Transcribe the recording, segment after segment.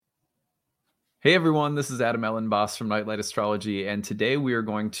Hey everyone, this is Adam Ellenboss from Nightlight Astrology, and today we are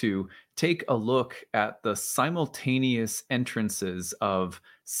going to take a look at the simultaneous entrances of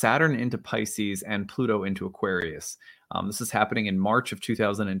Saturn into Pisces and Pluto into Aquarius. This is happening in March of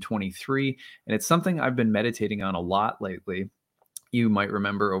 2023, and it's something I've been meditating on a lot lately. You might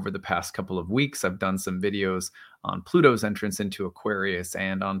remember over the past couple of weeks, I've done some videos on Pluto's entrance into Aquarius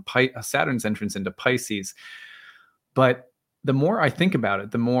and on Saturn's entrance into Pisces. But the more I think about it,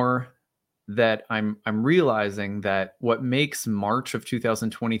 the more that I'm realizing that what makes March of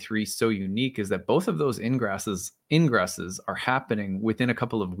 2023 so unique is that both of those ingresses are happening within a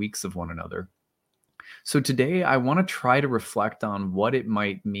couple of weeks of one another. So today I want to try to reflect on what it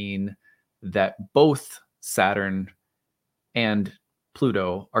might mean that both Saturn and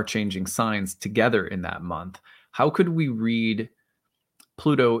Pluto are changing signs together in that month. How could we read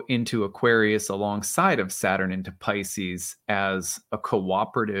Pluto into Aquarius alongside of Saturn into Pisces as a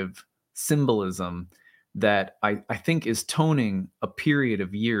cooperative symbolism that I think is toning a period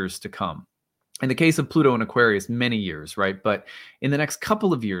of years to come? In the case of Pluto and Aquarius, many years, right? But in the next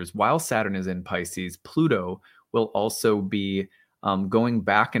couple of years, while Saturn is in Pisces, Pluto will also be going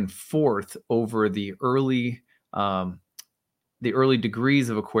back and forth over the early degrees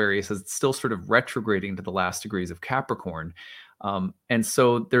of Aquarius as it's still sort of retrograding to the last degrees of Capricorn. And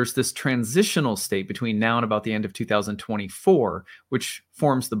so there's this transitional state between now and about the end of 2024, which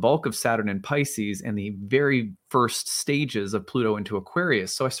forms the bulk of Saturn in Pisces and the very first stages of Pluto into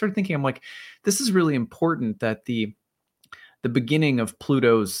Aquarius. So I started thinking, I'm like, this is really important that the beginning of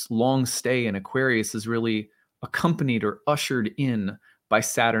Pluto's long stay in Aquarius is really accompanied or ushered in by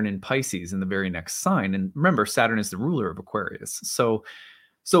Saturn in Pisces in the very next sign. And remember, Saturn is the ruler of Aquarius. So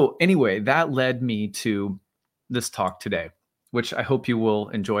anyway, that led me to this talk today, which I hope you will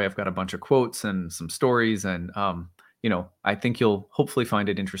enjoy. I've got a bunch of quotes and some stories, and I think you'll hopefully find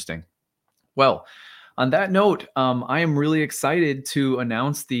it interesting. Well, on that note, I am really excited to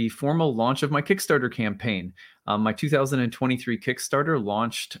announce the formal launch of my Kickstarter campaign. My 2023 Kickstarter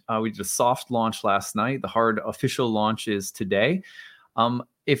launched. We did a soft launch last night. The hard official launch is today.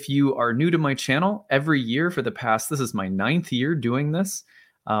 If you are new to my channel, every year for the past, this is my 9th year doing this.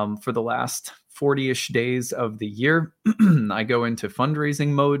 For the last 40-ish days of the year, I go into fundraising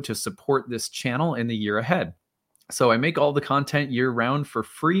mode to support this channel in the year ahead. So I make all the content year round for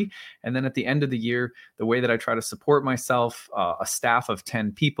free. And then at the end of the year, the way that I try to support myself, a staff of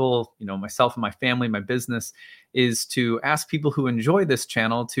 10 people, myself and my family, my business, is to ask people who enjoy this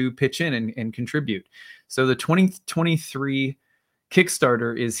channel to pitch in and contribute. So the 2023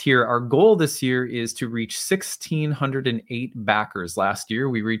 Kickstarter is here. Our goal this year is to reach 1,608 backers. Last year,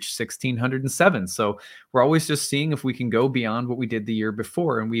 we reached 1,607. So we're always just seeing if we can go beyond what we did the year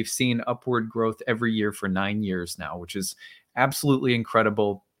before. And we've seen upward growth every year for 9 years now, which is absolutely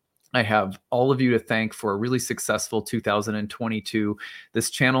incredible. I have all of you to thank for a really successful 2022. This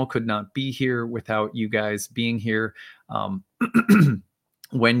channel could not be here without you guys being here.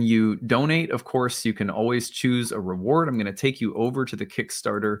 When you donate, of course, you can always choose a reward. I'm going to take you over to the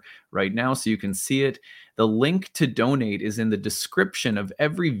Kickstarter right now so you can see it. The link to donate is in the description of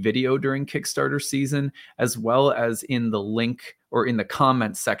every video during Kickstarter season, as well as in the link or in the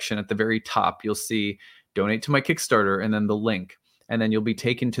comment section at the very top. You'll see donate to my Kickstarter and then the link. And then you'll be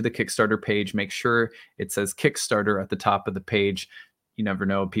taken to the Kickstarter page. Make sure it says Kickstarter at the top of the page. You never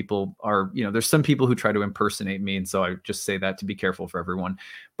know. People are, there's some people who try to impersonate me. And so I just say that to be careful for everyone.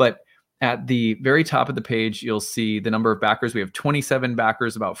 But at the very top of the page, you'll see the number of backers. We have 27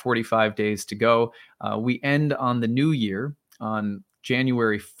 backers, about 45 days to go. We end on the new year on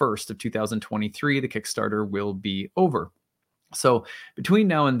January 1st of 2023. The Kickstarter will be over. So between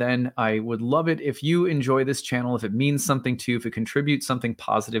now and then, I would love it if you enjoy this channel, if it means something to you, if it contributes something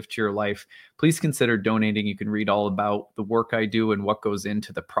positive to your life, please consider donating. You can read all about the work I do and what goes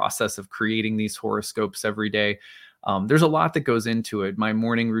into the process of creating these horoscopes every day. There's a lot that goes into it. My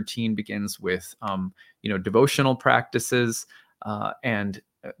morning routine begins with, devotional practices, and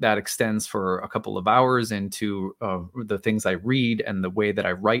that extends for a couple of hours into the things I read and the way that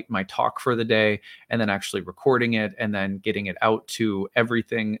I write my talk for the day, and then actually recording it and then getting it out to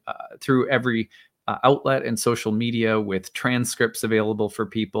everything through every outlet and social media with transcripts available for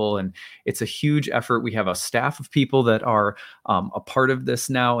people. And it's a huge effort. We have a staff of people that are a part of this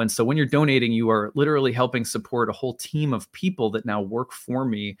now. And so when you're donating, you are literally helping support a whole team of people that now work for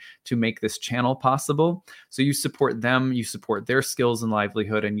me to make this channel possible. So you support them, you support their skills and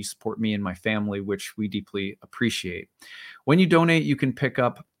livelihood, and you support me and my family, which we deeply appreciate. When you donate, you can pick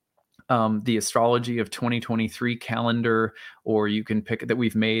up the astrology of 2023 calendar, or you can pick that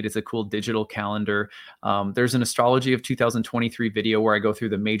we've made. It's a cool digital calendar. There's an astrology of 2023 video where I go through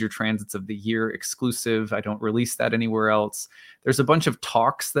the major transits of the year exclusive. I don't release that anywhere else. There's a bunch of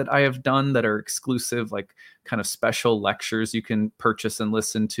talks that I have done that are exclusive, like kind of special lectures you can purchase and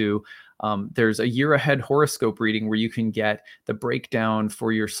listen to. There's a year ahead horoscope reading where you can get the breakdown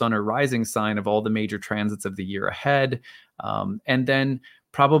for your sun or rising sign of all the major transits of the year ahead. And then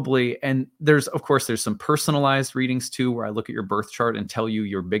and there's some personalized readings too, where I look at your birth chart and tell you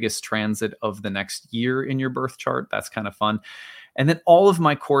your biggest transit of the next year in your birth chart. That's kind of fun. And then all of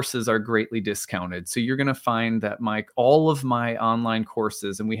my courses are greatly discounted. So you're going to find that all of my online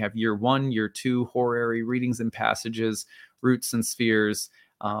courses, and we have year 1, year 2, horary readings and passages, roots and spheres,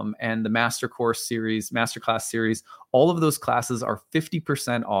 and the masterclass series, all of those classes are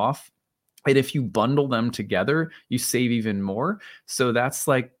 50% off. And if you bundle them together, you save even more. So that's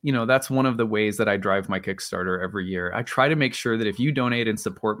that's one of the ways that I drive my Kickstarter every year. I try to make sure that if you donate and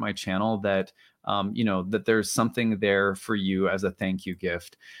support my channel, that, that there's something there for you as a thank you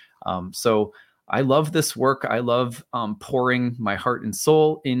gift. So I love this work. I love pouring my heart and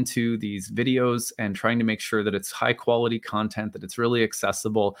soul into these videos and trying to make sure that it's high quality content, that it's really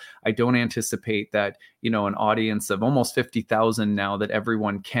accessible. I don't anticipate that, an audience of almost 50,000 now, that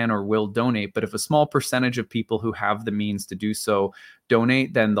everyone can or will donate. But if a small percentage of people who have the means to do so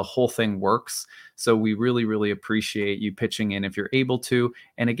donate, then the whole thing works. So we really, really appreciate you pitching in if you're able to.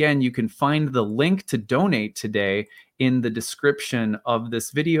 And again, you can find the link to donate today in the description of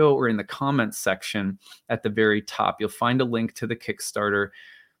this video or in the comments section at the very top. You'll find a link to the Kickstarter.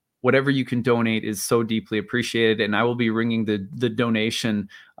 Whatever you can donate is so deeply appreciated. And I will be ringing the donation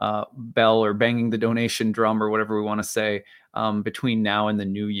bell, or banging the donation drum, or whatever we want to say, between now and the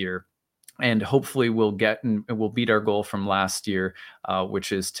new year. And hopefully we'll beat our goal from last year,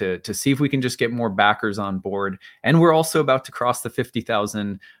 which is to see if we can just get more backers on board. And we're also about to cross the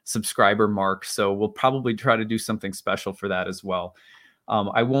 50,000 subscriber mark. So we'll probably try to do something special for that as well.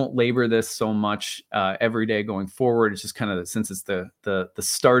 I won't labor this so much every day going forward. It's just kind of, since it's the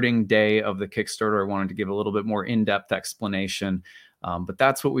starting day of the Kickstarter, I wanted to give a little bit more in-depth explanation. But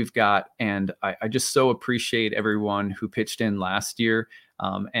that's what we've got. And I just so appreciate everyone who pitched in last year,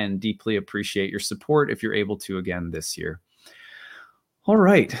 and deeply appreciate your support if you're able to again this year. All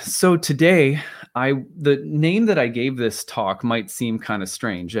right. So today, the name that I gave this talk might seem kind of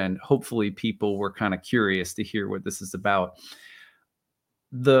strange, and hopefully people were kind of curious to hear what this is about.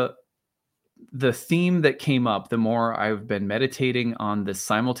 The theme that came up, the more I've been meditating on the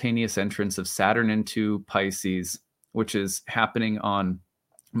simultaneous entrance of Saturn into Pisces, which is happening on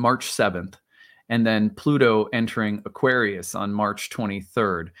March 7th, and then Pluto entering Aquarius on March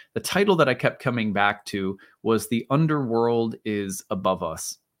 23rd. The title that I kept coming back to was The Underworld is Above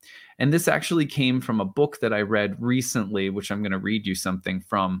Us. And this actually came from a book that I read recently, which I'm going to read you something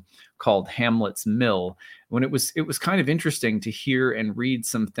from, called Hamlet's Mill. When it was kind of interesting to hear and read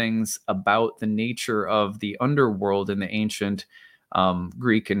some things about the nature of the underworld in the ancient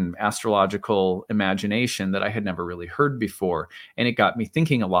Greek and astrological imagination that I had never really heard before. And it got me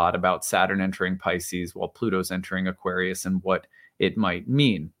thinking a lot about Saturn entering Pisces while Pluto's entering Aquarius and what it might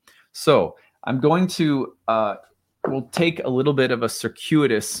mean. So I'm going to, we'll take a little bit of a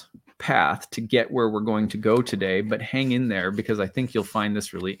circuitous path to get where we're going to go today, but hang in there because I think you'll find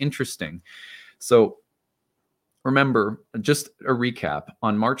this really interesting. So remember, just a recap,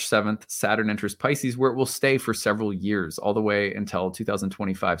 on March 7th, Saturn enters Pisces, where it will stay for several years, all the way until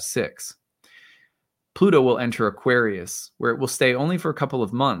 2025-6. Pluto will enter Aquarius, where it will stay only for a couple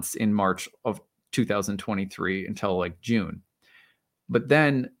of months in March of 2023 until like June. But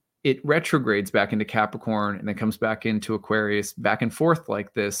then it retrogrades back into Capricorn and then comes back into Aquarius, back and forth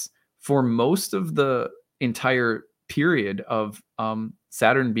like this for most of the entire period of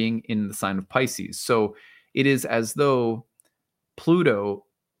Saturn being in the sign of Pisces. So it is as though Pluto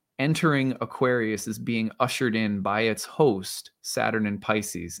entering Aquarius is being ushered in by its host, Saturn in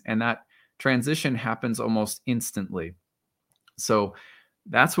Pisces. And that transition happens almost instantly. So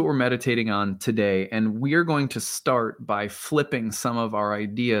that's what we're meditating on today. And we are going to start by flipping some of our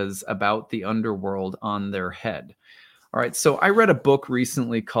ideas about the underworld on their head. All right. So I read a book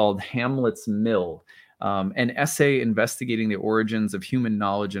recently called Hamlet's Mill, an essay investigating the origins of human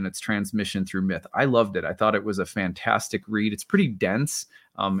knowledge and its transmission through myth. I loved it. I thought it was a fantastic read. It's pretty dense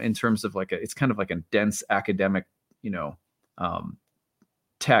in terms of it's kind of like a dense academic,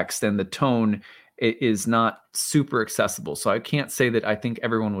 text, and the tone is not super accessible. So I can't say that I think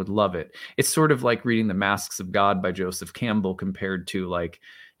everyone would love it. It's sort of like reading The Masks of God by Joseph Campbell compared to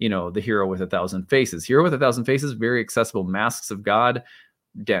The Hero with a Thousand Faces. Hero with a Thousand Faces, very accessible. Masks of God,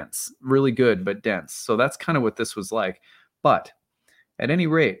 dense, really good, but dense. So that's kind of what this was like. But at any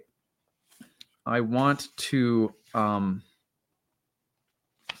rate, I want to,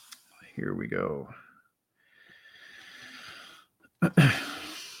 here we go.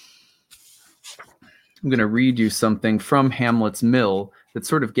 I'm going to read you something from Hamlet's Mill that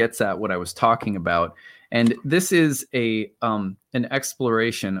sort of gets at what I was talking about. And this is an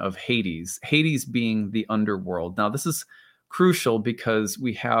exploration of Hades, Hades being the underworld. Now, this is crucial because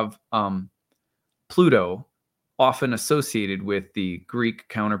we have Pluto, often associated with the Greek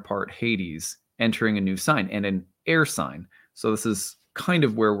counterpart Hades, entering a new sign, and an air sign. So this is kind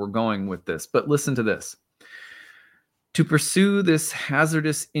of where we're going with this. But listen to this. To pursue this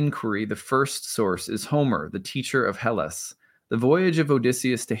hazardous inquiry, the first source is Homer, the teacher of Hellas. The voyage of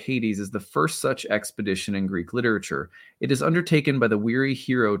Odysseus to Hades is the first such expedition in Greek literature. It is undertaken by the weary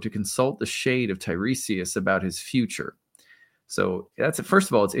hero to consult the shade of Tiresias about his future. So that's, first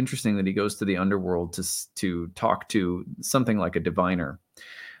of all, it's interesting that he goes to the underworld to talk to something like a diviner.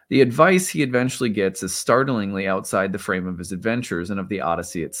 The advice he eventually gets is startlingly outside the frame of his adventures and of the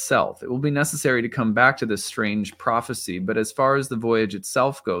Odyssey itself. It will be necessary to come back to this strange prophecy, but as far as the voyage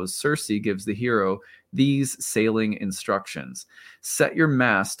itself goes, Circe gives the hero these sailing instructions. Set your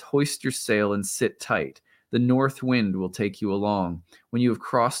mast, hoist your sail, and sit tight. The north wind will take you along. When you have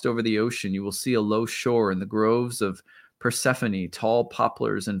crossed over the ocean, you will see a low shore and the groves of Persephone, tall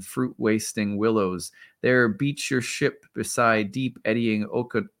poplars and fruit-wasting willows. There beach your ship beside deep eddying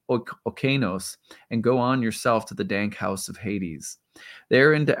Okeanos, and go on yourself to the dank house of Hades.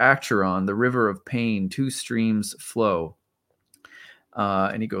 There into Acheron, the river of pain, two streams flow.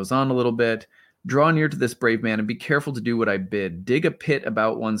 And he goes on a little bit. Draw near to this brave man and be careful to do what I bid. Dig a pit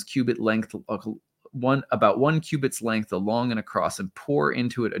about one's cubit length, about 1 cubit's length along and across, and pour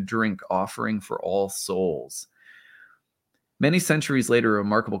into it a drink offering for all souls. Many centuries later, a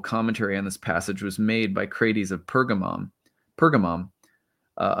remarkable commentary on this passage was made by Crates of Pergamum,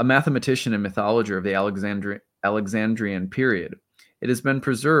 a mathematician and mythologer of the Alexandrian period. It has been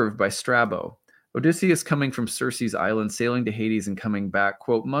preserved by Strabo. Odysseus, coming from Circe's island, sailing to Hades and coming back,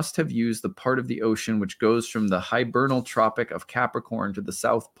 quote, must have used the part of the ocean which goes from the hibernal tropic of Capricorn to the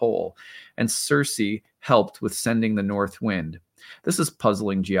South Pole, and Circe helped with sending the north wind. This is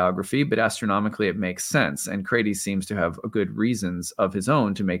puzzling geography, but astronomically it makes sense, and Crates seems to have good reasons of his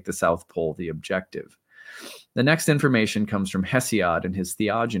own to make the South Pole the objective. The next information comes from Hesiod and his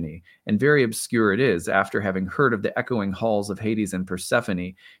Theogony, and very obscure it is. After having heard of the echoing halls of Hades and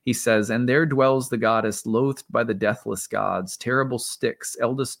Persephone, he says, and there dwells the goddess loathed by the deathless gods, terrible Styx,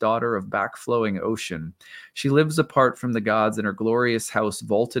 eldest daughter of back-flowing ocean. She lives apart from the gods in her glorious house,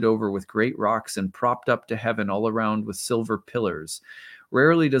 vaulted over with great rocks and propped up to heaven all around with silver pillars.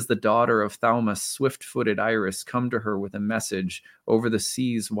 Rarely does the daughter of Thaumas, swift-footed Iris, come to her with a message over the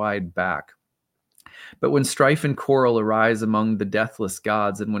sea's wide back. But when strife and quarrel arise among the deathless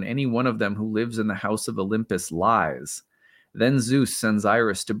gods, and when any one of them who lives in the house of Olympus lies, then Zeus sends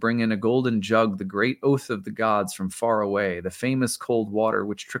Iris to bring in a golden jug, the great oath of the gods from far away, the famous cold water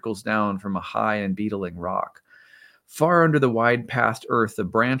which trickles down from a high and beetling rock. Far under the wide-pathed earth, a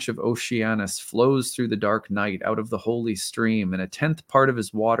branch of Oceanus flows through the dark night out of the holy stream, and a 10th part of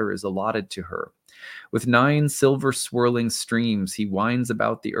his water is allotted to her. With 9 silver swirling streams, he winds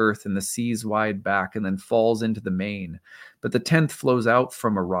about the earth in the sea's wide back and then falls into the main. But the 10th flows out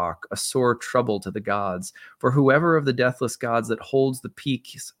from a rock, a sore trouble to the gods. For whoever of the deathless gods that holds the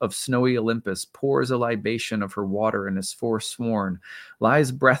peaks of snowy Olympus pours a libation of her water and is forsworn,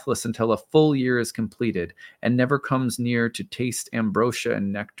 lies breathless until a full year is completed, and never comes near to taste ambrosia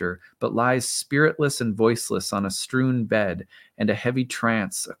and nectar, but lies spiritless and voiceless on a strewn bed, and a heavy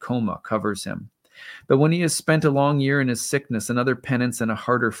trance, a coma, covers him. But when he has spent a long year in his sickness, another penance and a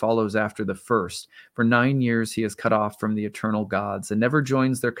harder follows after the first. For 9 years he is cut off from the eternal gods, and never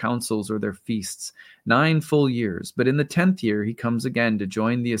joins their councils or their feasts. 9 full years, but in the 10th year he comes again to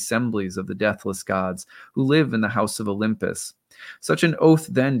join the assemblies of the deathless gods, who live in the house of Olympus. Such an oath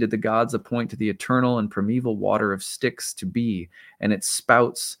then did the gods appoint to the eternal and primeval water of Styx to be, and it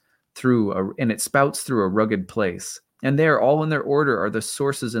spouts through a rugged place. And there, all in their order, are the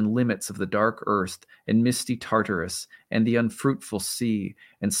sources and limits of the dark earth, and misty Tartarus, and the unfruitful sea,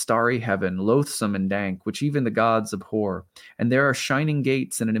 and starry heaven, loathsome and dank, which even the gods abhor. And there are shining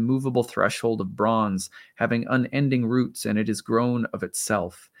gates and an immovable threshold of bronze, having unending roots, and it is grown of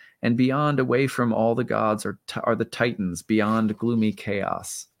itself. And beyond, away from all the gods, are the Titans, beyond gloomy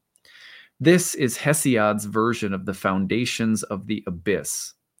chaos. This is Hesiod's version of the foundations of the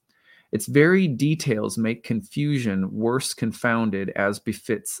abyss. Its very details make confusion worse confounded, as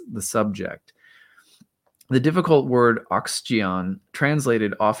befits the subject. The difficult word oxgion,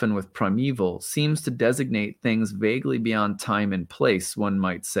 translated often with primeval, seems to designate things vaguely beyond time and place, one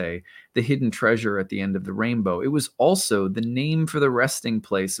might say, the hidden treasure at the end of the rainbow. It was also the name for the resting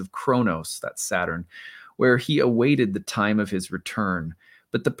place of Kronos, that's Saturn, where he awaited the time of his return.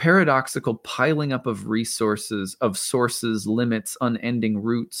 But the paradoxical piling up of resources, of sources, limits, unending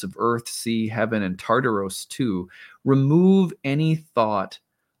roots of earth, sea, heaven, and Tartaros too, remove any thought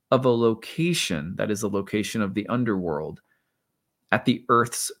of a location, that is, a location of the underworld, at the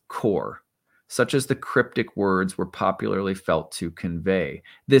Earth's core, such as the cryptic words were popularly felt to convey.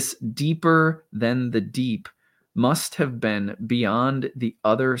 This deeper than the deep must have been beyond the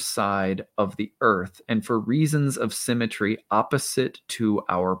other side of the Earth, and for reasons of symmetry, opposite to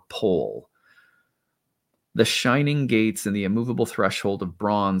our pole. The shining gates and the immovable threshold of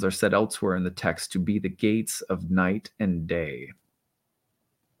bronze are said elsewhere in the text to be the gates of night and day.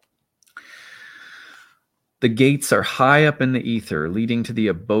 The gates are high up in the ether, leading to the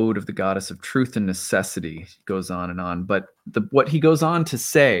abode of the goddess of truth and necessity. He goes on and on. But what he goes on to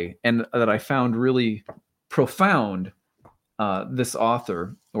say, and that I found really profound, this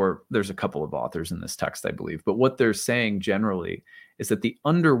author, or there's a couple of authors in this text, I believe, but what they're saying generally is that the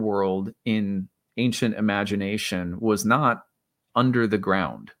underworld in ancient imagination was not under the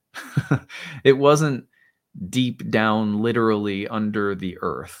ground. It wasn't deep down, literally under the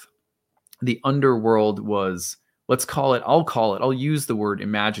earth. The underworld was, I'll use the word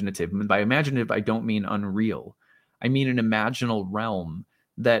imaginative. And by imaginative, I don't mean unreal. I mean an imaginal realm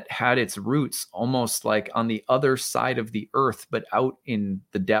that had its roots almost like on the other side of the earth, but out in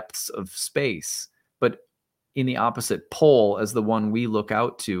the depths of space, but in the opposite pole as the one we look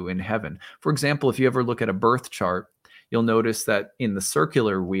out to in heaven. For example, if you ever look at a birth chart, you'll notice that in the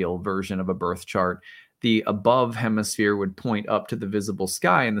circular wheel version of a birth chart, the above hemisphere would point up to the visible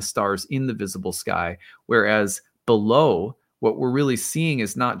sky and the stars in the visible sky, whereas below, what we're really seeing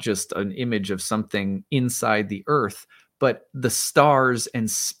is not just an image of something inside the earth, but the stars and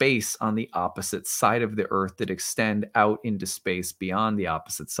space on the opposite side of the earth that extend out into space beyond the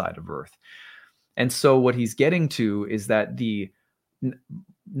opposite side of earth. And so what he's getting to is that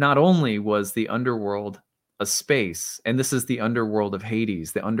not only was the underworld a space, and this is the underworld of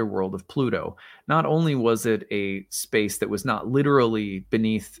Hades, the underworld of Pluto, not only was it a space that was not literally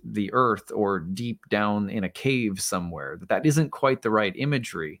beneath the earth or deep down in a cave somewhere, that isn't quite the right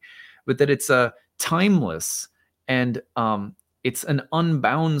imagery, but that it's a timeless and it's an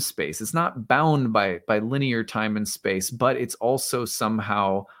unbound space. It's not bound by linear time and space, but it's also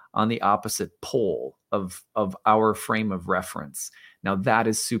somehow on the opposite pole of our frame of reference. Now that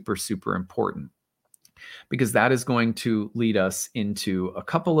is super, super important, because that is going to lead us into a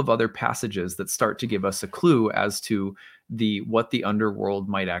couple of other passages that start to give us a clue as to what the underworld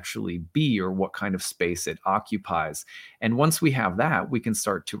might actually be, or what kind of space it occupies. And once we have that, we can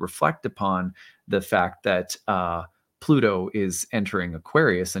start to reflect upon the fact that Pluto is entering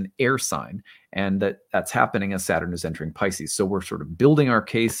Aquarius, an air sign, and that's happening as Saturn is entering Pisces. So we're sort of building our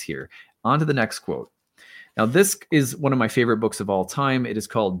case here. On to the next quote. Now, this is one of my favorite books of all time. It is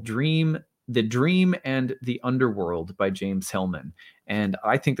called The Dream and the Underworld by James Hillman. And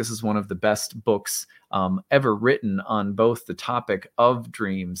I think this is one of the best books ever written on both the topic of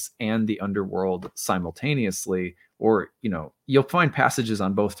dreams and the underworld simultaneously. Or, you'll find passages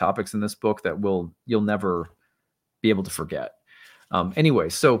on both topics in this book that you'll never be able to forget. Anyway,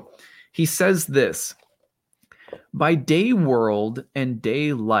 so he says this: by day world and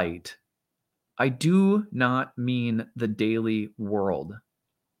day light, I do not mean the daily world.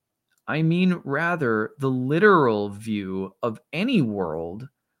 I mean rather the literal view of any world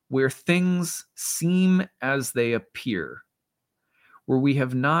where things seem as they appear, where we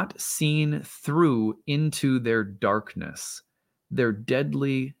have not seen through into their darkness, their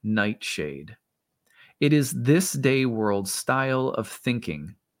deadly nightshade. It is this day world style of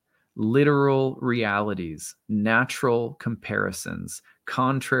thinking, literal realities, natural comparisons,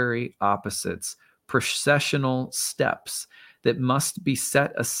 contrary opposites, processional steps that must be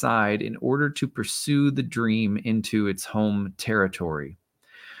set aside in order to pursue the dream into its home territory.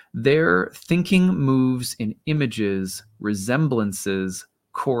 Their thinking moves in images, resemblances,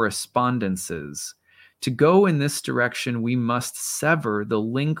 correspondences. To go in this direction, we must sever the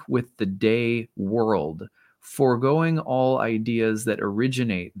link with the day world, foregoing all ideas that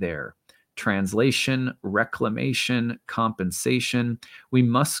originate there. Translation, reclamation, compensation. We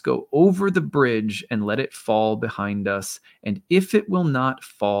must go over the bridge and let it fall behind us. And if it will not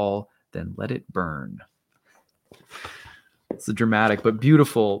fall, then let it burn. It's a dramatic but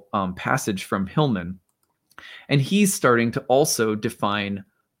beautiful passage from Hillman. And he's starting to also define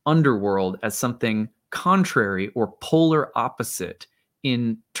underworld as something contrary or polar opposite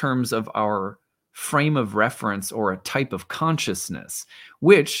in terms of our frame of reference or a type of consciousness,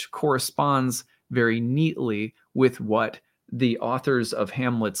 which corresponds very neatly with what the authors of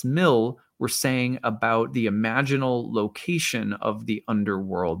Hamlet's Mill were saying about the imaginal location of the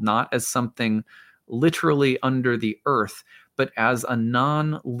underworld, not as something literally under the earth, but as a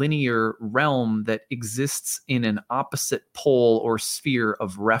non-linear realm that exists in an opposite pole or sphere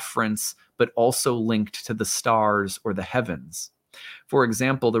of reference, but also linked to the stars or the heavens. For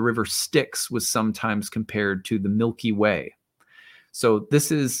example, the river Styx was sometimes compared to the Milky Way. So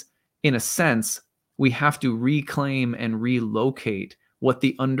this is, in a sense, we have to reclaim and relocate what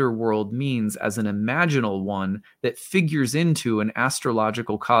the underworld means as an imaginal one that figures into an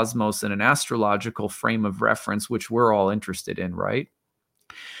astrological cosmos and an astrological frame of reference, which we're all interested in, right?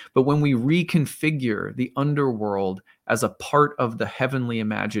 But when we reconfigure the underworld as a part of the heavenly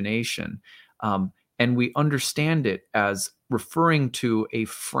imagination, and we understand it as referring to a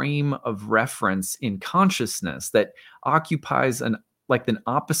frame of reference in consciousness that occupies an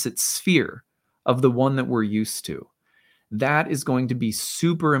opposite sphere of the one that we're used to, that is going to be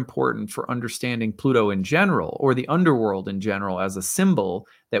super important for understanding Pluto in general, or the underworld in general, as a symbol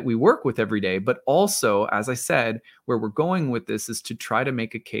that we work with every day. But also, as I said, where we're going with this is to try to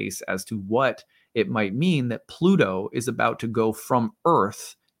make a case as to what it might mean that Pluto is about to go from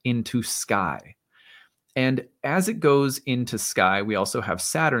Earth into sky. And as it goes into sky, we also have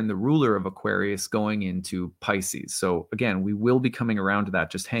Saturn, the ruler of Aquarius, going into Pisces. So again, we will be coming around to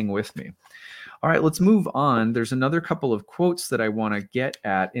that. Just hang with me. All right, let's move on. There's another couple of quotes that I want to get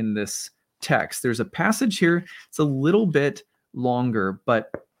at in this text. There's a passage here. It's a little bit longer, but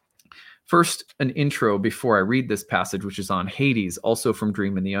first, an intro before I read this passage, which is on Hades, also from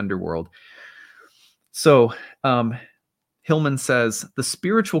Dream in the Underworld. So, Hillman says, the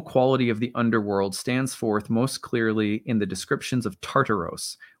spiritual quality of the underworld stands forth most clearly in the descriptions of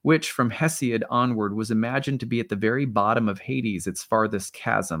Tartaros, which from Hesiod onward was imagined to be at the very bottom of Hades, its farthest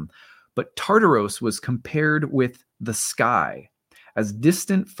chasm. But Tartaros was compared with the sky, as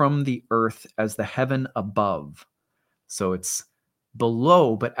distant from the earth as the heaven above. So it's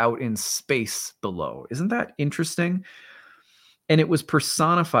below, but out in space below. Isn't that interesting? And it was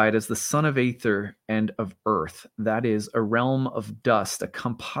personified as the son of Aether and of earth. That is, a realm of dust, a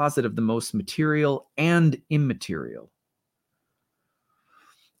composite of the most material and immaterial.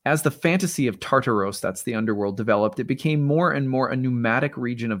 As the fantasy of Tartaros, that's the underworld, developed, it became more and more a pneumatic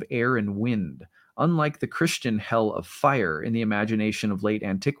region of air and wind. Unlike the Christian hell of fire in the imagination of late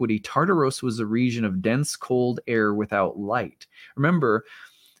antiquity, Tartaros was a region of dense, cold air without light. Remember,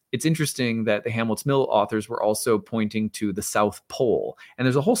 it's interesting that the Hamlet's Mill authors were also pointing to the South Pole. And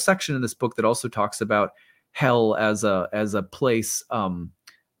there's a whole section in this book that also talks about hell as a place,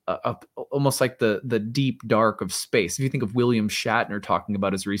 almost like the deep dark of space. If you think of William Shatner talking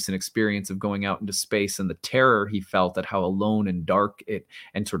about his recent experience of going out into space and the terror he felt at how alone and dark it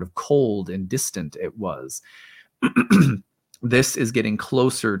and sort of cold and distant it was. This is getting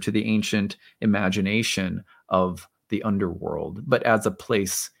closer to the ancient imagination of the underworld, but as a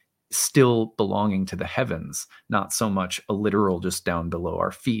place still belonging to the heavens, not so much a literal just down below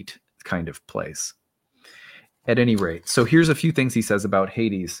our feet kind of place. At any rate, so here's a few things he says about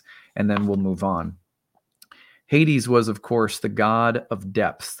Hades, and then we'll move on. Hades was, of course, the god of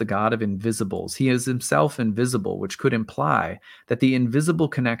depths, the god of invisibles. He is himself invisible, which could imply that the invisible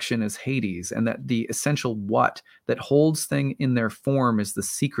connection is Hades, and that the essential what that holds things in their form is the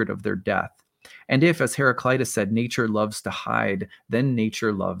secret of their death. And if, as Heraclitus said, nature loves to hide, then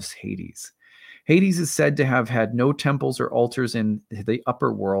nature loves Hades. Hades is said to have had no temples or altars in the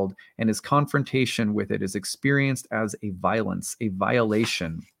upper world, and his confrontation with it is experienced as a violence, a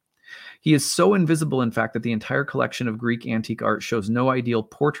violation. He is so invisible, in fact, that the entire collection of Greek antique art shows no ideal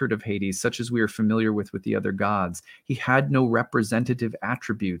portrait of Hades, such as we are familiar with the other gods. He had no representative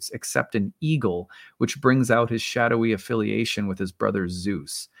attributes except an eagle, which brings out his shadowy affiliation with his brother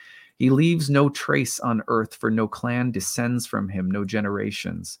Zeus. He leaves no trace on earth, for no clan descends from him, no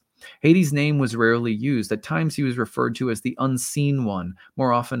generations. Hades' name was rarely used. At times he was referred to as the unseen one,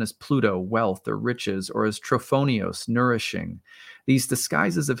 more often as Pluto, wealth or riches, or as Trophonios, nourishing. These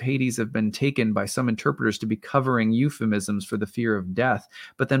disguises of Hades have been taken by some interpreters to be covering euphemisms for the fear of death,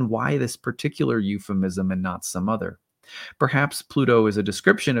 but then why this particular euphemism and not some other? Perhaps Pluto is a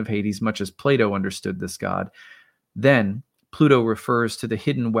description of Hades, much as Plato understood this god. Then, Pluto refers to the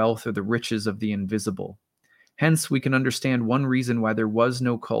hidden wealth or the riches of the invisible. Hence, we can understand one reason why there was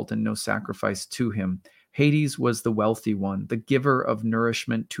no cult and no sacrifice to him. Hades was the wealthy one, the giver of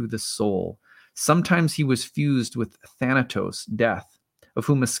nourishment to the soul. Sometimes he was fused with Thanatos, death. of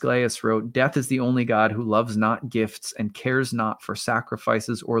whom Asclepius wrote, "Death is the only god who loves not gifts and cares not for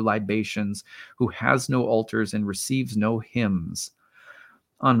sacrifices or libations, who has no altars and receives no hymns."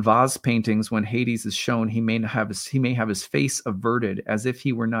 On vase paintings, when Hades is shown, he may have his face averted, as if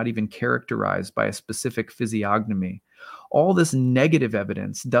he were not even characterized by a specific physiognomy. All this negative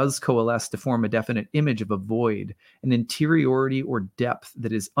evidence does coalesce to form a definite image of a void, an interiority or depth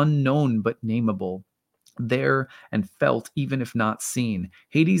that is unknown but nameable, there and felt even if not seen.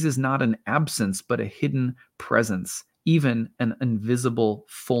 Hades is not an absence but a hidden presence, even an invisible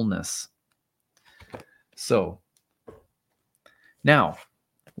fullness. So, now,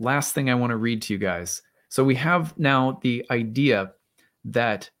 last thing I want to read to you guys. So we have now the idea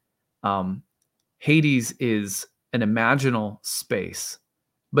that Hades is an imaginal space,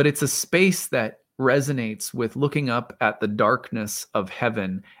 but it's a space that resonates with looking up at the darkness of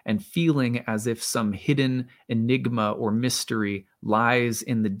heaven and feeling as if some hidden enigma or mystery lies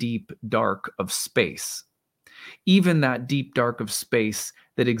in the deep dark of space. Even that deep dark of space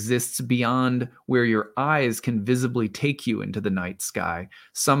that exists beyond where your eyes can visibly take you into the night sky,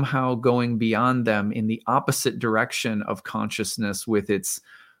 somehow going beyond them in the opposite direction of consciousness with its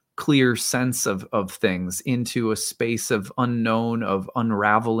clear sense of things, into a space of unknown, of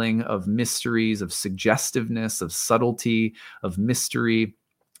unraveling, of mysteries, of suggestiveness, of subtlety, of mystery,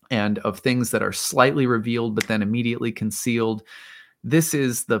 and of things that are slightly revealed but then immediately concealed. This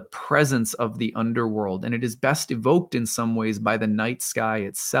is the presence of the underworld, and it is best evoked in some ways by the night sky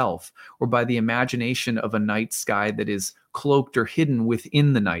itself, or by the imagination of a night sky that is cloaked or hidden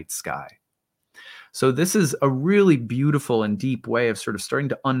within the night sky. So this is a really beautiful and deep way of sort of starting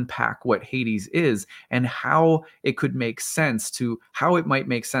to unpack what Hades is and how it could make sense to, how it might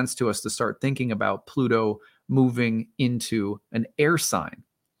make sense to us to start thinking about Pluto moving into an air sign,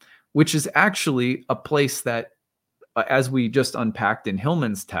 which is actually a place that, as we just unpacked in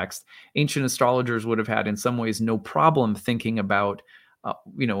Hillman's text, ancient astrologers would have had in some ways no problem thinking about,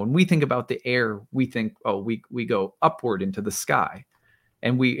 when we think about the air, we think, we go upward into the sky.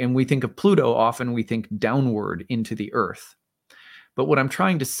 And we think of Pluto, often we think downward into the earth. But what I'm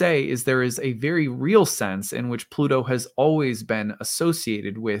trying to say is there is a very real sense in which Pluto has always been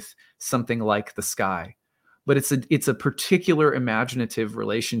associated with something like the sky. But it's a particular imaginative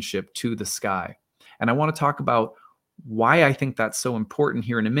relationship to the sky. And I want to talk about why I think that's so important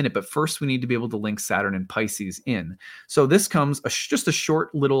here in a minute. But first, we need to be able to link Saturn and Pisces in. So this comes just a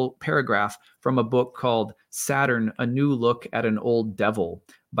short little paragraph from a book called Saturn, A New Look at an Old Devil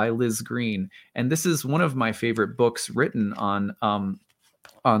by Liz Green. And this is one of my favorite books written on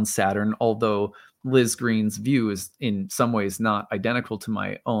Saturn, although Liz Green's view is in some ways not identical to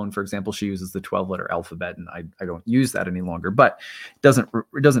my own. For example, she uses the 12-letter alphabet, and I don't use that any longer. But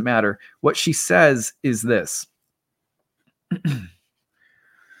it doesn't matter. What she says is this.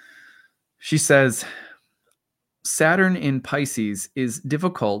 She says, Saturn in Pisces is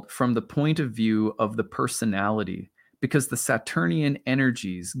difficult from the point of view of the personality because the Saturnian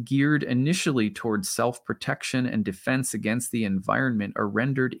energies geared initially towards self-protection and defense against the environment are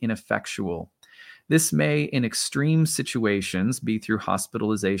rendered ineffectual. This may, in extreme situations, be through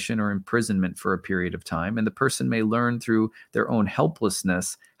hospitalization or imprisonment for a period of time, and the person may learn through their own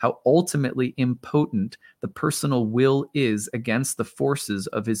helplessness how ultimately impotent the personal will is against the forces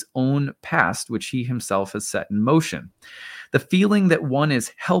of his own past, which he himself has set in motion. The feeling that one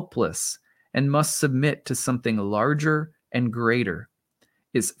is helpless and must submit to something larger and greater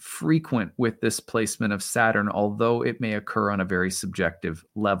is frequent with this placement of Saturn, although it may occur on a very subjective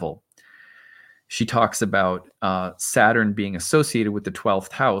level. She talks about Saturn being associated with the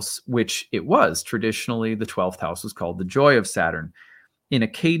 12th house, which it was. Traditionally, the 12th house was called the joy of Saturn. In a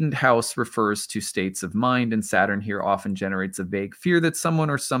cadent house refers to states of mind, and Saturn here often generates a vague fear that someone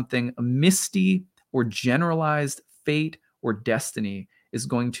or something, a misty or generalized fate or destiny, is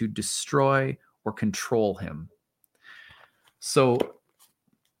going to destroy or control him. So,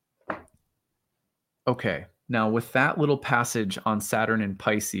 okay, now with that little passage on Saturn and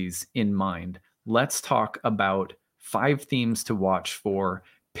Pisces in mind, let's talk about 5 themes to watch for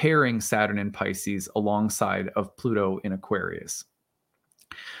pairing Saturn and Pisces alongside of Pluto in Aquarius.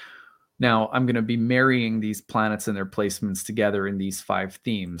 Now, I'm going to be marrying these planets and their placements together in these 5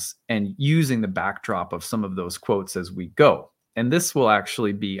 themes and using the backdrop of some of those quotes as we go. And this will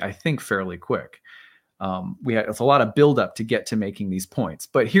actually be, I think, fairly quick. It's a lot of buildup to get to making these points.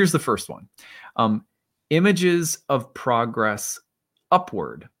 But here's the first one. Images of progress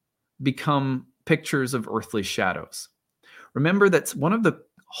upward become pictures of earthly shadows. Remember that one of the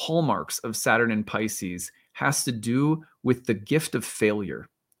hallmarks of Saturn in Pisces has to do with the gift of failure.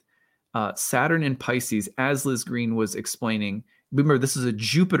 Saturn in Pisces, as Liz Green was explaining, remember, this is a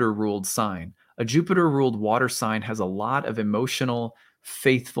Jupiter ruled sign. A Jupiter ruled water sign has a lot of emotional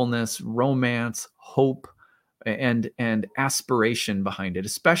faithfulness, romance, hope, and aspiration behind it,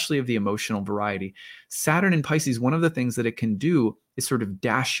 especially of the emotional variety. Saturn in Pisces, one of the things that it can do is sort of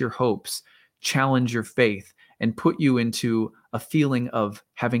dash your hopes, challenge your faith, and put you into a feeling of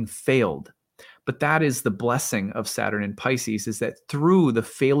having failed. But that is the blessing of Saturn in Pisces, is that through the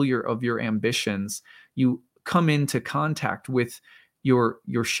failure of your ambitions, you come into contact with your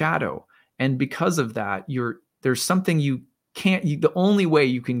shadow. And because of that, there's something you can't, the only way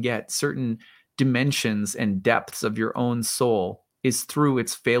you can get certain dimensions and depths of your own soul is through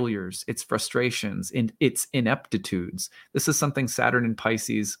its failures, its frustrations, and its ineptitudes. This is something Saturn in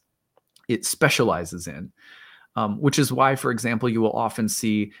Pisces, it specializes in. Which is why, for example, you will often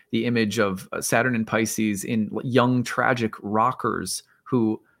see the image of Saturn in Pisces in young, tragic rockers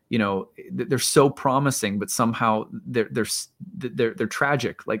who, they're so promising, but somehow they're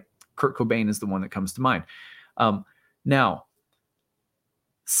tragic. Like Kurt Cobain is the one that comes to mind. Now,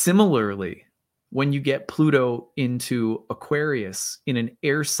 similarly, when you get Pluto into Aquarius in an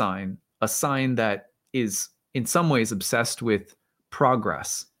air sign, a sign that is in some ways obsessed with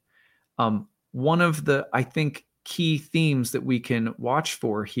progress, one of the, I think, key themes that we can watch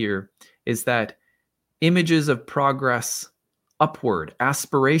for here is that images of progress upward,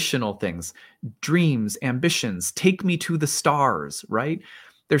 aspirational things, dreams, ambitions, take me to the stars, right?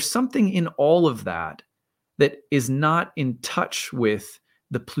 There's something in all of that that is not in touch with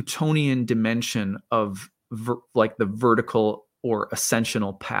the Plutonian dimension of like the vertical or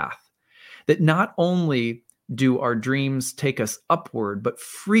ascensional path. That not only do our dreams take us upward, but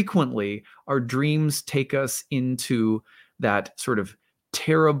frequently our dreams take us into that sort of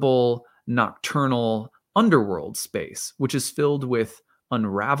terrible nocturnal underworld space, which is filled with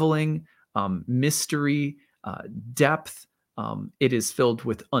unraveling, mystery, depth. It is filled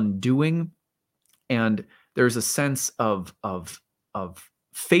with undoing, and there's a sense of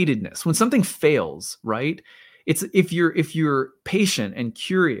fatedness when something fails. Right? It's if you're patient and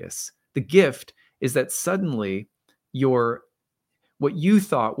curious, the gift is that suddenly what you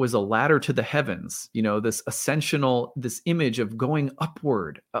thought was a ladder to the heavens, this ascensional, this image of going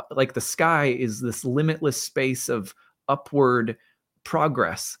upward, like the sky is this limitless space of upward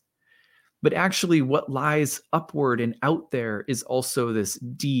progress. But actually what lies upward and out there is also this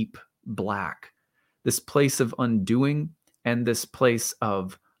deep black, this place of undoing, and this place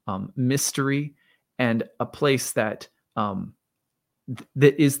of mystery, and a place that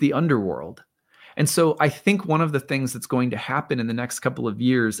is the underworld. And so I think one of the things that's going to happen in the next couple of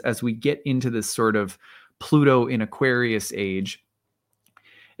years as we get into this sort of Pluto in Aquarius age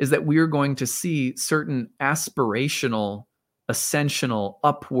is that we are going to see certain aspirational, ascensional,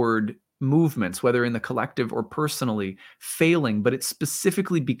 upward movements, whether in the collective or personally, failing. But it's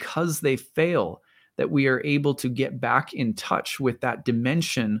specifically because they fail that we are able to get back in touch with that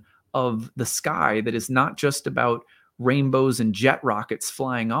dimension of the sky that is not just about rainbows and jet rockets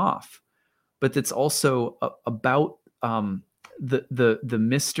flying off, but that's also about the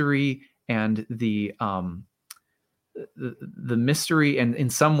mystery and the mystery, and in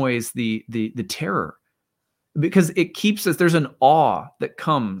some ways the terror, because it keeps us. There's an awe that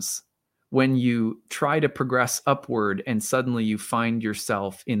comes when you try to progress upward and suddenly you find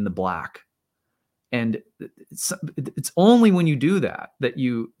yourself in the black. And it's only when you do that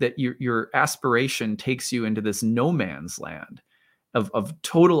your aspiration takes you into this no man's land of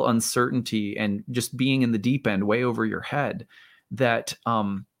total uncertainty and just being in the deep end, way over your head, that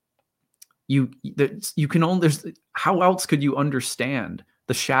you can only, how else could you understand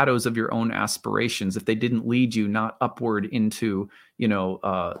the shadows of your own aspirations if they didn't lead you not upward into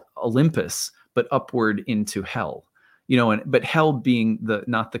Olympus, but upward into hell? But hell being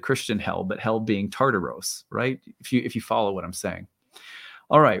not the Christian hell, but hell being Tartaros, right? If you follow what I'm saying.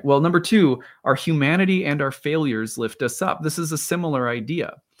 All right. Well, number 2, our humanity and our failures lift us up. This is a similar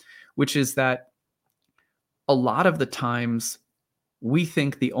idea, which is that a lot of the times we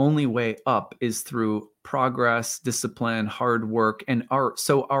think the only way up is through progress, discipline, hard work, and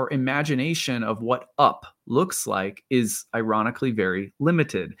our imagination of what up looks like is ironically very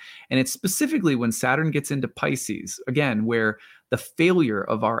limited. And it's specifically when Saturn gets into Pisces, again, where the failure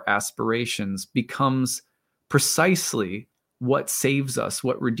of our aspirations becomes precisely what saves us,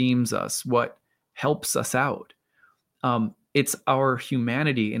 what redeems us, what helps us out. It's our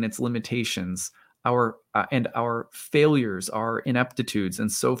humanity and its limitations, and our failures, our ineptitudes,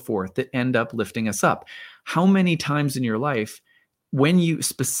 and so forth that end up lifting us up. How many times in your life, when you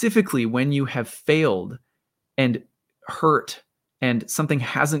have failed and hurt and something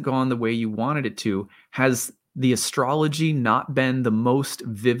hasn't gone the way you wanted it to, has the astrology not been the most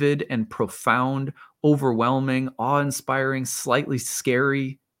vivid and profound, overwhelming, awe-inspiring, slightly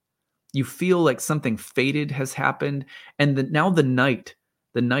scary? You feel like something fated has happened, and now the night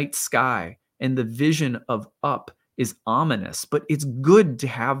sky, and the vision of up is ominous, but it's good to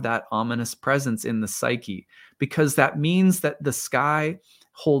have that ominous presence in the psyche, because that means that the sky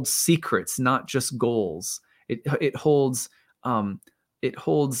holds secrets, not just goals. It holds it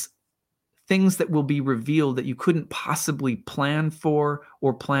holds things that will be revealed that you couldn't possibly plan for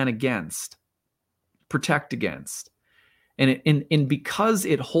or plan against, protect against. And because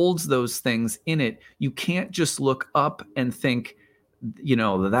it holds those things in it, you can't just look up and think,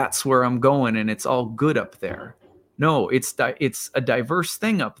 that's where I'm going and it's all good up there. No, it's a diverse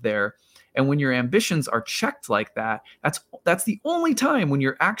thing up there. And when your ambitions are checked like that, that's the only time when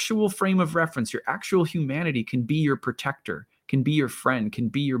your actual frame of reference, your actual humanity can be your protector, can be your friend, can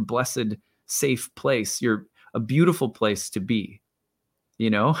be your blessed, safe place, a beautiful place to be,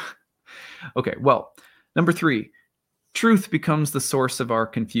 Okay, well, number 3, truth becomes the source of our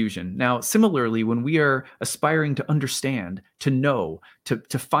confusion. Now, similarly, when we are aspiring to understand, to know,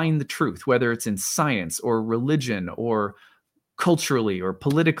 to find the truth, whether it's in science or religion or culturally or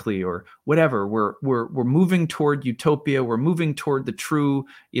politically or whatever, we're moving toward utopia. We're moving toward the true,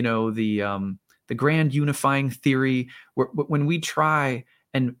 the grand unifying theory. When we try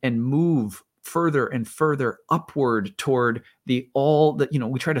and move further and further upward toward we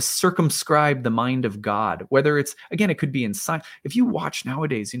try to circumscribe the mind of God, whether it's, again, it could be in science. If you watch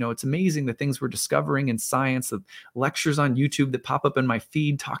nowadays, it's amazing the things we're discovering in science, the lectures on YouTube that pop up in my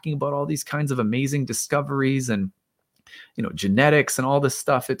feed talking about all these kinds of amazing discoveries and, genetics and all this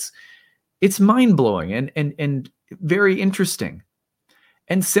stuff. It's mind-blowing and very interesting.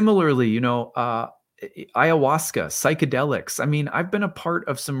 And similarly, ayahuasca, psychedelics. I mean, I've been a part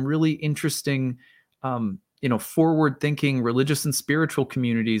of some really interesting, forward-thinking religious and spiritual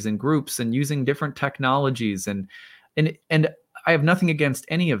communities and groups, and using different technologies, and I have nothing against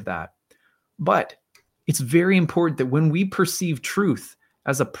any of that. But it's very important that when we perceive truth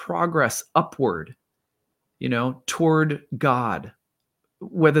as a progress upward, toward God,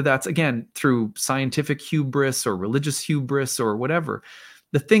 whether that's, again, through scientific hubris or religious hubris or whatever,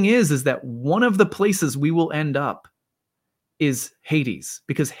 the thing is that one of the places we will end up is Hades,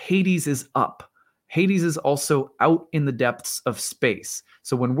 because Hades is up. Hades is also out in the depths of space.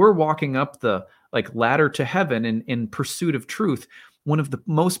 So when we're walking up the ladder to heaven in pursuit of truth, one of the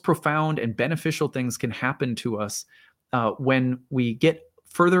most profound and beneficial things can happen to us when we get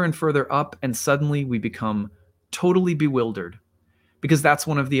further and further up, and suddenly we become totally bewildered, because that's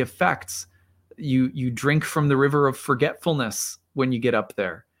one of the effects. You drink from the river of forgetfulness when you get up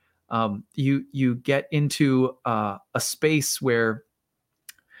there. You get into a space where,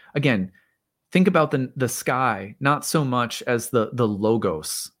 again, think about the sky, not so much as the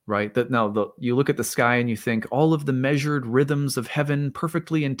logos, right? You look at the sky and you think all of the measured rhythms of heaven,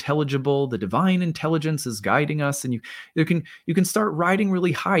 perfectly intelligible, the divine intelligence is guiding us, and you can start riding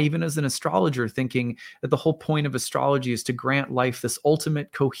really high, even as an astrologer, thinking that the whole point of astrology is to grant life this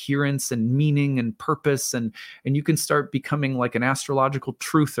ultimate coherence and meaning and purpose, and you can start becoming like an astrological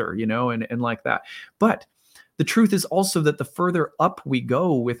truther, and like that. But the truth is also that the further up we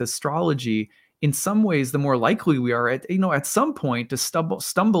go with astrology, in some ways, the more likely we are at some point to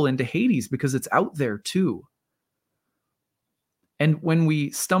stumble into Hades, because it's out there too. And when we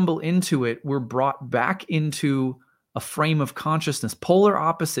stumble into it, we're brought back into a frame of consciousness, polar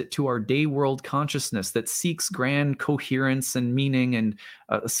opposite to our day world consciousness that seeks grand coherence and meaning and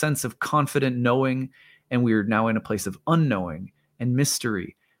a sense of confident knowing. And we're now in a place of unknowing and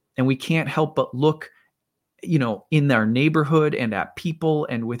mystery. And we can't help but look in our neighborhood and at people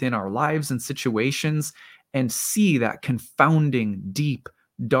and within our lives and situations, and see that confounding, deep,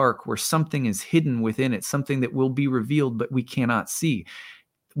 dark, where something is hidden within it, something that will be revealed, but we cannot see.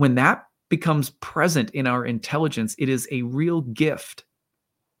 When that becomes present in our intelligence, it is a real gift.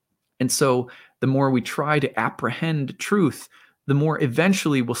 And so the more we try to apprehend truth, the more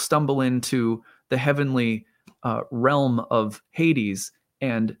eventually we'll stumble into the heavenly realm of Hades,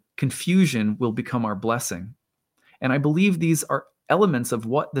 and confusion will become our blessing. And I believe these are elements of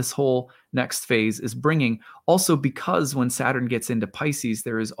what this whole next phase is bringing. Also, because when Saturn gets into Pisces,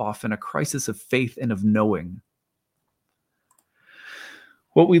 there is often a crisis of faith and of knowing.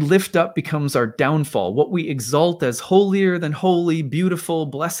 What we lift up becomes our downfall. What we exalt as holier than holy, beautiful,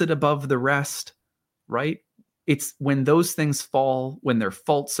 blessed above the rest, right? It's when those things fall, when their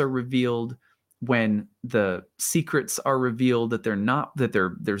faults are revealed, when the secrets are revealed, that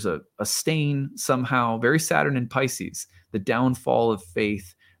there's a stain somehow. Very Saturn in Pisces, the downfall of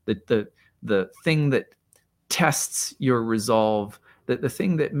faith, the thing that tests your resolve, the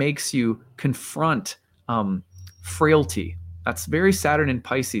thing that makes you confront frailty. That's very Saturn in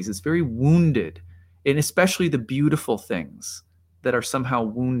Pisces. It's very wounded, and especially the beautiful things that are somehow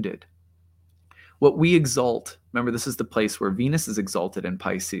wounded. What we exalt, remember, this is the place where Venus is exalted in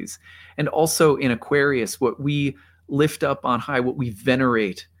Pisces. And also in Aquarius, what we lift up on high, what we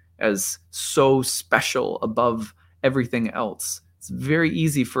venerate as so special above everything else. It's very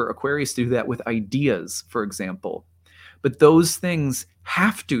easy for Aquarius to do that with ideas, for example. But those things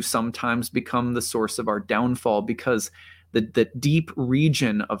have to sometimes become the source of our downfall, because the deep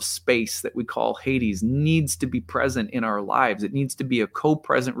region of space that we call Hades needs to be present in our lives. It needs to be a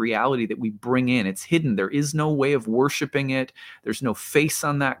co-present reality that we bring in. It's hidden. There is no way of worshiping it. There's no face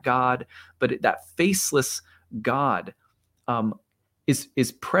on that God, but that faceless God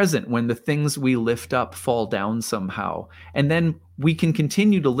is present when the things we lift up fall down somehow. And then we can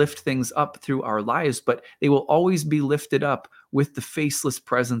continue to lift things up through our lives, but they will always be lifted up with the faceless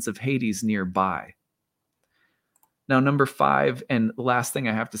presence of Hades nearby. Now, number 5, and the last thing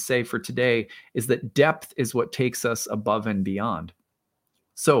I have to say for today, is that depth is what takes us above and beyond.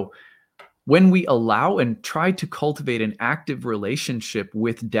 So when we allow and try to cultivate an active relationship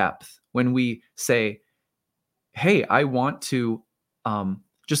with depth, when we say, hey, I want to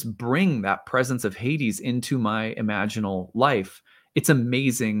just bring that presence of Hades into my imaginal life, it's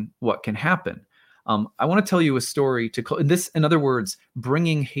amazing what can happen. I want to tell you a story this, in other words,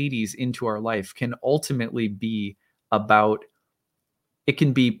 bringing Hades into our life can ultimately be about, it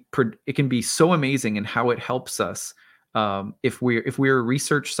can be so amazing in how it helps us. If we're a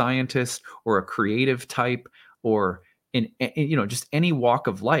research scientist or a creative type, or in just any walk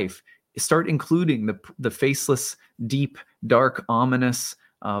of life, start including the faceless, deep, dark, ominous,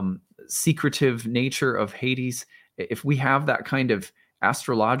 secretive nature of Hades. If we have that kind of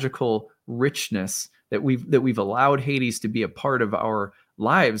astrological richness that we've allowed Hades to be a part of our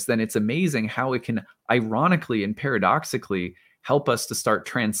lives, then it's amazing how it can ironically and paradoxically help us to start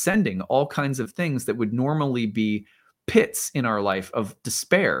transcending all kinds of things that would normally be pits in our life of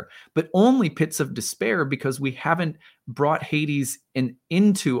despair, but only pits of despair because we haven't brought Hades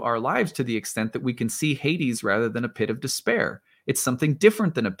into our lives to the extent that we can see Hades rather than a pit of despair. It's something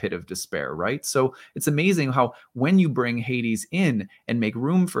different than a pit of despair, right? So it's amazing how when you bring Hades in and make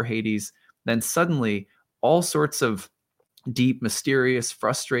room for Hades, then suddenly all sorts of deep, mysterious,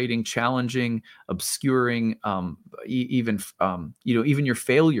 frustrating, challenging, obscuring, even your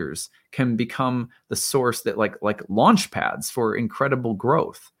failures can become the source that like launch pads for incredible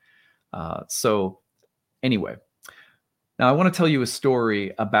growth. So anyway, now I want to tell you a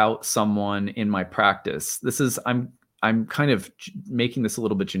story about someone in my practice. I'm kind of making this a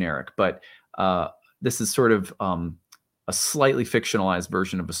little bit generic, but this is sort of a slightly fictionalized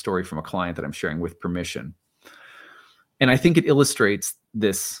version of a story from a client that I'm sharing with permission. And I think it illustrates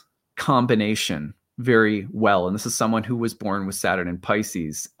this combination very well. And this is someone who was born with Saturn and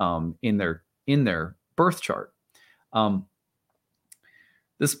Pisces in their birth chart.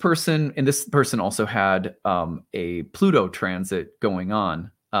 This person also had a Pluto transit going on.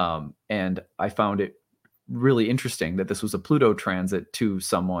 And I found it really interesting that this was a Pluto transit to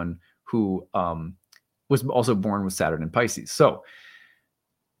someone who was also born with Saturn and Pisces. So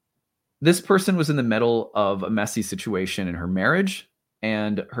this person was in the middle of a messy situation in her marriage,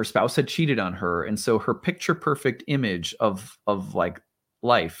 and her spouse had cheated on her. And so her picture perfect image of like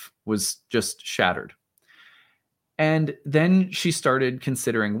life was just shattered. And then she started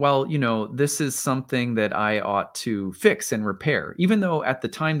considering, well, this is something that I ought to fix and repair, even though at the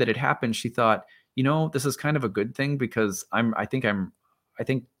time that it happened, she thought, this is kind of a good thing, because I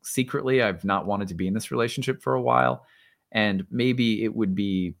think secretly I've not wanted to be in this relationship for a while. And maybe it would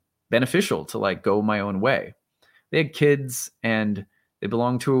be beneficial to like go my own way. They had kids and they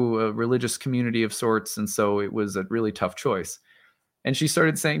belonged to a religious community of sorts. And so it was a really tough choice. And she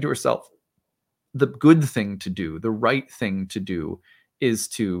started saying to herself, the good thing to do, the right thing to do is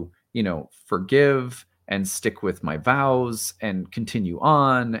to, forgive and stick with my vows and continue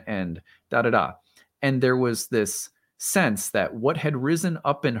on and da da da. And there was this sense that what had risen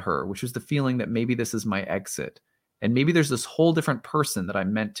up in her, which was the feeling that maybe this is my exit, and maybe there's this whole different person that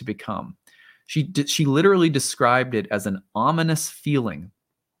I'm meant to become. She literally described it as an ominous feeling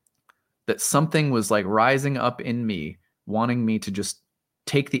that something was like rising up in me, wanting me to just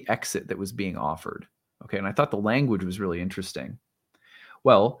take the exit that was being offered. Okay. And I thought the language was really interesting.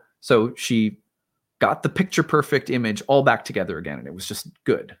 Well, so she got the picture perfect image all back together again, and it was just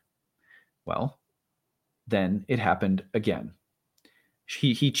good. Well, then it happened again.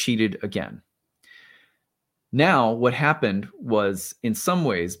 He cheated again. Now, what happened was, in some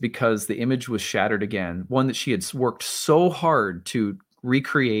ways, because the image was shattered again, one that she had worked so hard to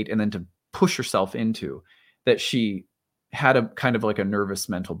recreate and then to push herself into, that she had a kind of like a nervous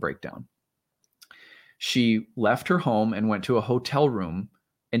mental breakdown. She left her home and went to a hotel room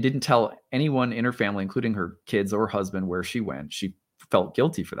and didn't tell anyone in her family, including her kids or husband, where she went. She felt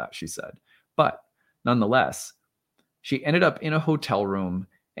guilty for that, she said. But nonetheless, she ended up in a hotel room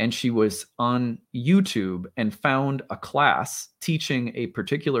and she was on YouTube and found a class teaching a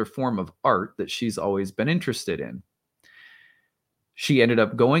particular form of art that she's always been interested in. She ended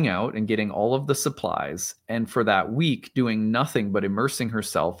up going out and getting all of the supplies, and for that week doing nothing but immersing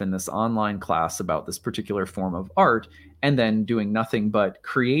herself in this online class about this particular form of art, and then doing nothing but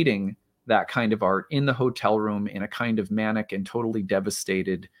creating that kind of art in the hotel room in a kind of manic and totally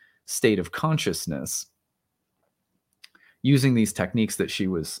devastated state of consciousness, using these techniques that she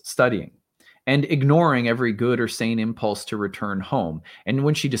was studying and ignoring every good or sane impulse to return home. And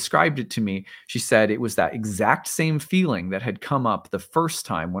when she described it to me, she said it was that exact same feeling that had come up the first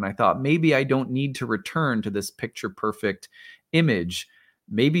time when I thought maybe I don't need to return to this picture perfect image.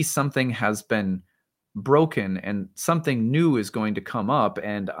 Maybe something has been broken and something new is going to come up,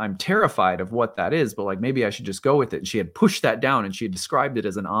 and I'm terrified of what that is, but like maybe I should just go with it. And she had pushed that down and she had described it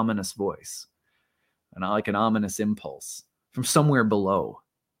as an ominous voice, and like an ominous impulse from somewhere below,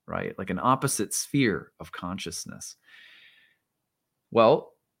 right? Like an opposite sphere of consciousness.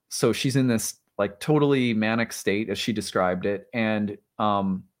 Well, so she's in this like totally manic state as she described it. And,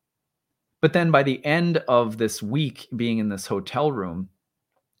 but then by the end of this week being in this hotel room,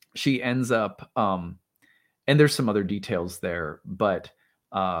 she ends up, and there's some other details there, but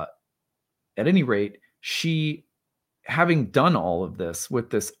at any rate, she, having done all of this with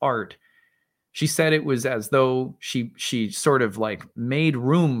this art, she said it was as though she sort of like made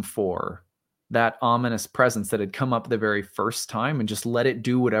room for that ominous presence that had come up the very first time and just let it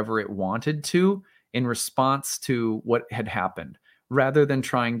do whatever it wanted to in response to what had happened, rather than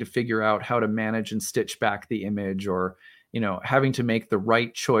trying to figure out how to manage and stitch back the image, or, having to make the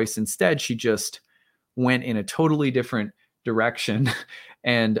right choice. Instead, she just went in a totally different direction.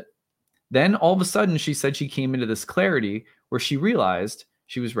 And then all of a sudden, she said she came into this clarity where she realized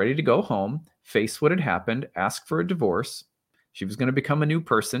she was ready to go home, face what had happened, ask for a divorce. She was going to become a new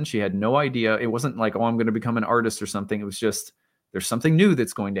person. She had no idea. It wasn't like, oh, I'm going to become an artist or something. It was just, there's something new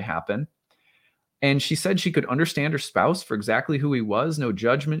that's going to happen. And she said she could understand her spouse for exactly who he was. No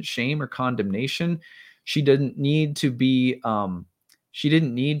judgment, shame, or condemnation. She didn't need to be,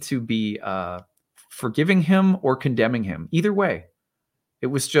 forgiving him or condemning him. Either way, it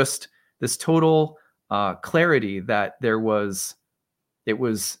was just this total clarity that it was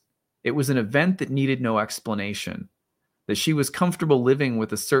an event that needed no explanation, that she was comfortable living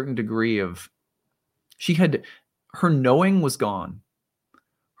with a certain degree of, her knowing was gone.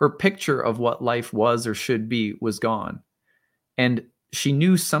 Her picture of what life was or should be was gone. And she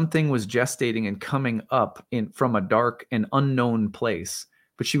knew something was gestating and coming up from a dark and unknown place,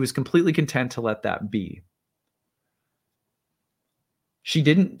 but she was completely content to let that be. She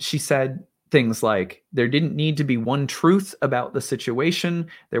said things like, there didn't need to be one truth about the situation.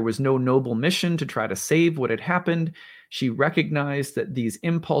 There was no noble mission to try to save what had happened. She recognized that these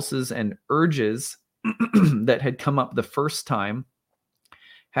impulses and urges that had come up the first time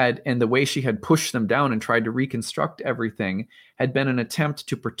and the way she had pushed them down and tried to reconstruct everything had been an attempt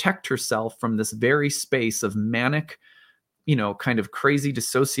to protect herself from this very space of manic, kind of crazy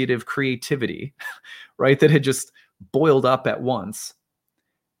dissociative creativity, right? That had just boiled up at once.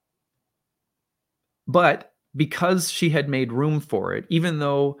 But because she had made room for it, even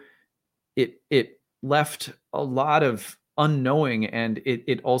though it left a lot of unknowing, and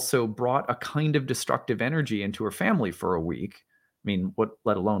it also brought a kind of destructive energy into her family for a week. I mean,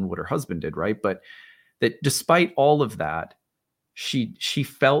 let alone what her husband did, right? But that despite all of that, she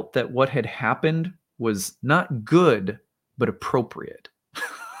felt that what had happened was not good, but appropriate.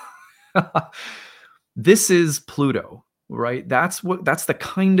 This is Pluto, right? That's the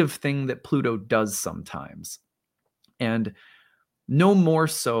kind of thing that Pluto does sometimes. And no more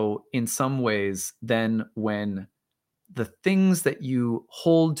so in some ways than when the things that you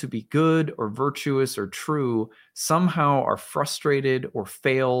hold to be good or virtuous or true somehow are frustrated or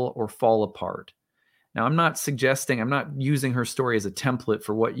fail or fall apart. Now, I'm not using her story as a template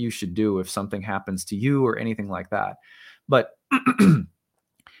for what you should do if something happens to you or anything like that. But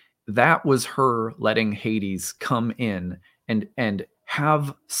that was her letting Hades come in and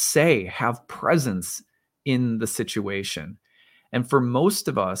have presence in the situation. And for most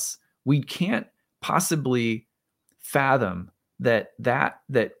of us, we can't possibly fathom that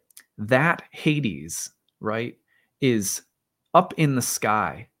Hades, right, is up in the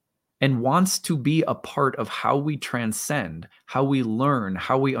sky and wants to be a part of how we transcend, how we learn,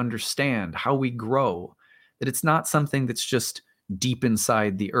 how we understand, how we grow, that it's not something that's just deep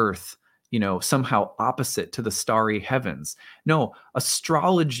inside the earth, somehow opposite to the starry heavens. No,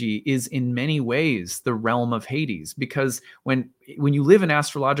 astrology is in many ways the realm of Hades, because when you live an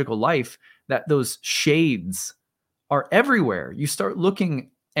astrological life, that those shades are everywhere. You start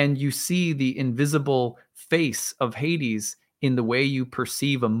looking and you see the invisible face of Hades in the way you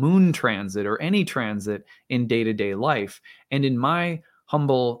perceive a moon transit or any transit in day-to-day life. And in my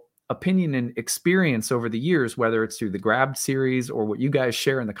humble opinion and experience over the years, whether it's through the Grabbed series or what you guys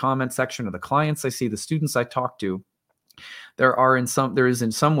share in the comment section, or the clients I see, the students I talk to, there is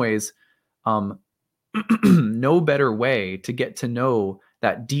in some ways um, no better way to get to know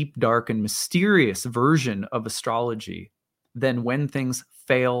that deep, dark, and mysterious version of astrology than when things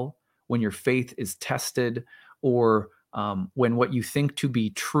fail, when your faith is tested, or when what you think to be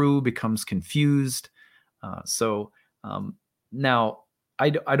true becomes confused. So now, I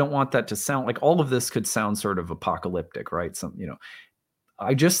don't want that to sound like all of this could sound sort of apocalyptic, right?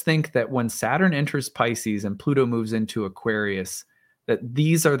 I just think that when Saturn enters Pisces and Pluto moves into Aquarius, that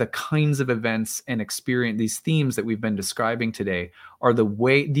these are the kinds of events and experience, these themes that we've been describing today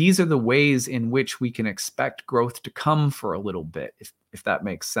these are the ways in which we can expect growth to come for a little bit, if that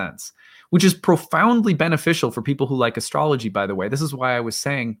makes sense, which is profoundly beneficial for people who like astrology, by the way. This is why I was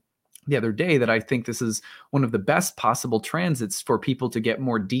saying the other day that I think this is one of the best possible transits for people to get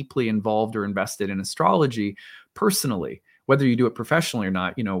more deeply involved or invested in astrology personally, whether you do it professionally or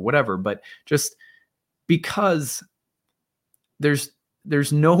not, whatever. But just because there's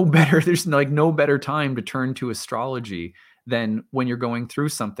no better time to turn to astrology than when you're going through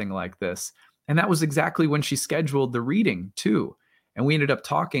something like this. And that was exactly when she scheduled the reading too. And we ended up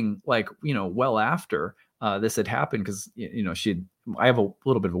talking well after this had happened, because I have a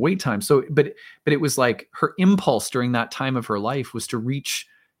little bit of a wait time. So, but it was like her impulse during that time of her life was to reach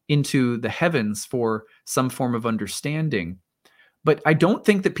into the heavens for some form of understanding. But I don't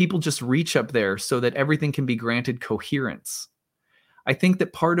think that people just reach up there so that everything can be granted coherence. I think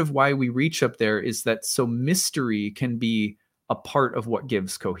that part of why we reach up there is that so mystery can be a part of what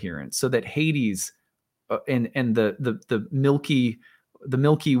gives coherence, so that Hades and the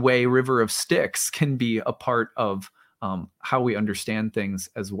Milky Way river of Styx can be a part of how we understand things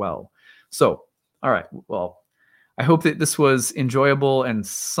as well. So, all right, well, I hope that this was enjoyable and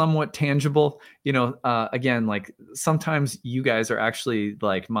somewhat tangible. Again, like sometimes you guys are actually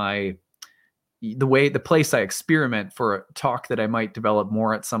like the place I experiment for a talk that I might develop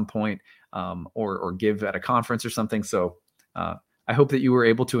more at some point, or give at a conference or something. So I hope that you were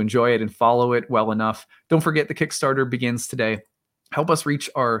able to enjoy it and follow it well enough. Don't forget, the Kickstarter begins today. Help us reach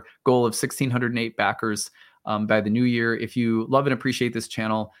our goal of 1,608 backers by the new year. If you love and appreciate this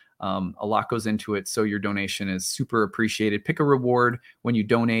channel, a lot goes into it, so your donation is super appreciated. Pick a reward when you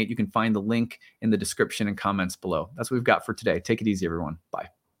donate. You can find the link in the description and comments below. That's what we've got for today. Take it easy, everyone. Bye.